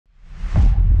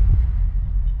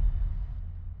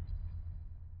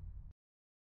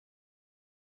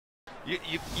You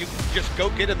just go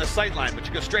get in the sight line, but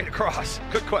you go straight across.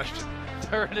 Good question.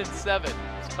 3rd and 7.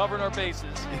 It's covering our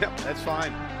bases. Yep, that's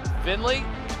fine. Finley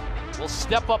will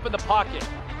step up in the pocket.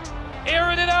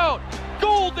 Airing it out.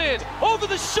 Golden over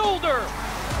the shoulder.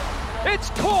 It's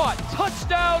caught.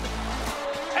 Touchdown,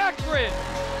 Akron.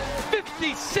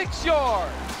 56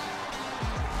 yards.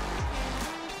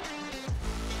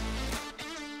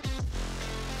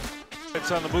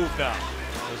 It's on the move now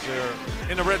as they're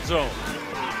in the red zone.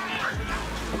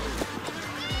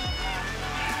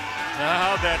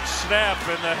 Now that snap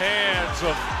in the hands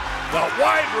of the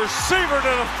wide receiver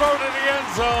to the front of the end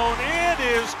zone. It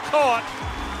is caught.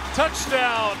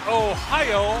 Touchdown,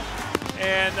 Ohio.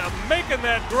 And making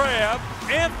that grab,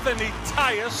 Anthony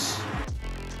Tyus.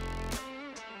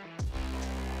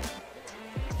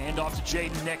 Hand off to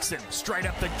Jaden Nixon, straight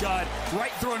up the gut,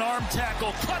 right through an arm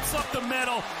tackle, cuts up the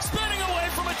middle, spinning away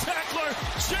from a tackler,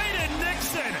 Jaden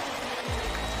Nixon.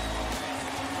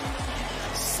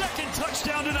 2nd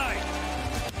touchdown tonight.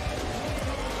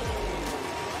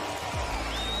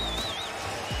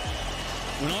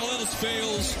 When all else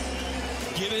fails,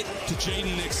 give it to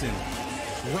Jaden Nixon.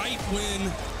 Right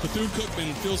when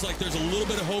Bethune-Cookman feels like there's a little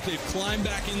bit of hope, they've climbed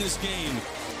back in this game.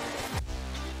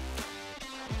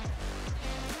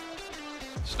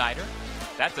 Snyder,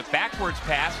 that's a backwards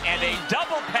pass and a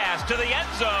double pass to the end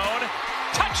zone.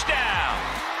 Touchdown!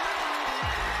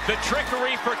 The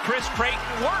trickery for Chris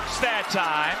Creighton works that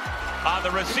time. On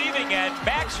the receiving end,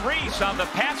 Max Reese on the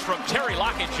pass from Terry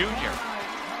Lockett Jr.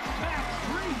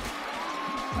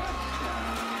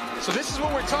 So this is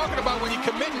what we're talking about when you're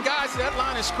committing guys to that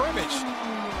line of scrimmage.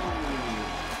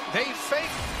 They fake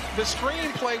the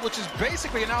screen play, which is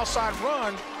basically an outside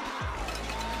run.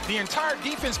 The entire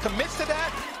defense commits to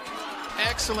that.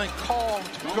 Excellent call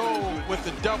to go with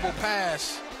the double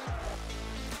pass.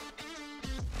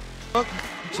 You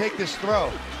take this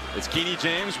throw. It's Keeney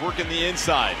James working the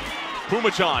inside.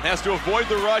 Phommachanh has to avoid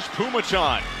the rush.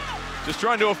 Phommachanh just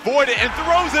trying to avoid it and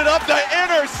throws it up. The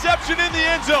interception in the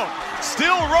end zone.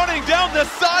 Still running down the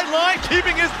sideline,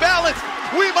 keeping his balance.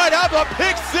 We might have a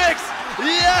pick six.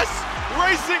 Yes,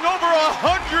 racing over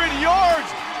 100 yards,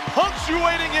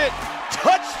 punctuating it.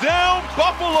 Touchdown,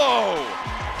 Buffalo.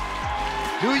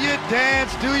 Do you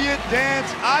dance? Do you dance?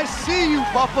 I see you,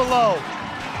 Buffalo.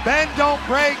 Bend, don't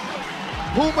break.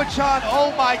 Phommachanh,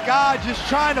 oh my God, just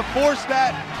trying to force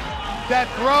that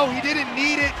throw. He didn't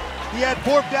need it. He had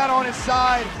 4th down on his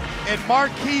side, and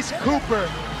Marquise Cooper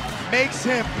makes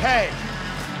him pay.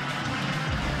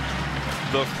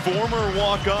 The former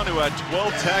walk-on who had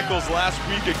 12 tackles last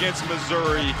week against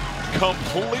Missouri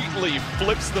completely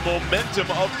flips the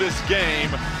momentum of this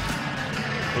game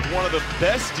with one of the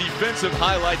best defensive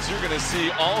highlights you're going to see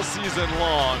all season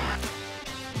long.